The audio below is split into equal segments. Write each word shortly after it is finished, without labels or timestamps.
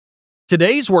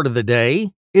Today's word of the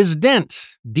day is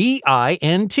dint,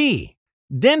 D-I-N-T.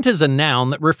 Dint is a noun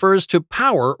that refers to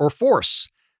power or force.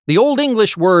 The Old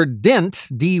English word dint,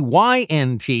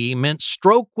 D-Y-N-T, meant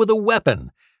stroke with a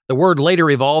weapon. The word later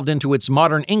evolved into its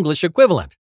modern English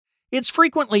equivalent. It's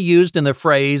frequently used in the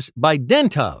phrase by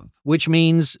dint of, which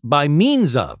means by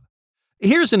means of.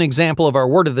 Here's an example of our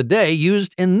word of the day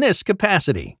used in this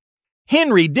capacity.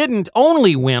 Henry didn't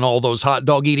only win all those hot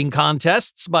dog eating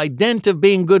contests by dint of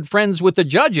being good friends with the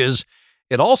judges,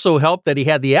 it also helped that he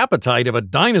had the appetite of a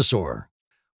dinosaur.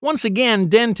 Once again,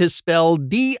 dint is spelled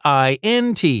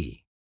D-I-N-T.